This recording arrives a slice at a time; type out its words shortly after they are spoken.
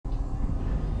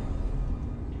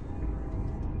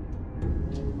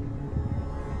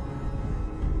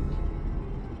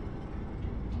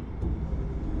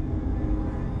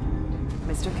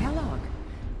Mr. Kellogg.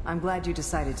 I'm glad you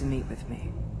decided to meet with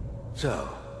me. So,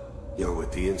 you're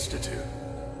with the Institute.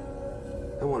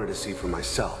 I wanted to see for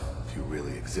myself if you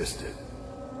really existed.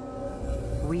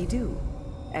 We do,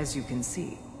 as you can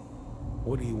see.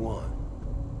 What do you want?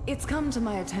 It's come to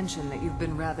my attention that you've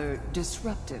been rather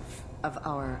disruptive of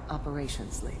our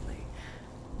operations lately.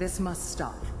 This must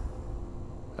stop.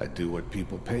 I do what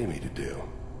people pay me to do.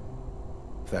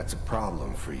 If that's a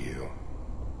problem for you,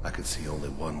 I could see only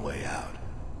one way out.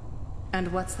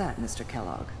 And what's that, Mr.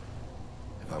 Kellogg?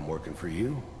 If I'm working for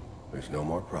you, there's no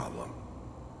more problem.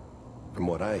 From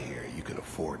what I hear, you can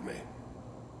afford me.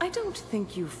 I don't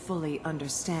think you fully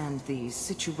understand the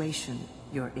situation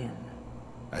you're in.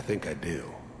 I think I do.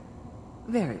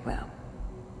 Very well.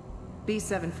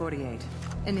 B-748,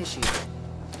 initiate.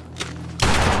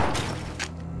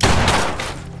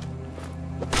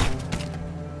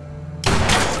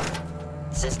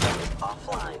 System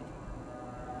offline.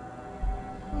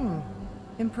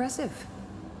 Impressive.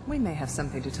 We may have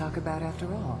something to talk about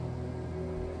after all.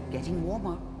 Getting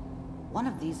warmer. One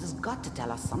of these has got to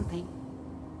tell us something.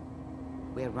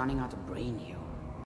 We're running out of brain here.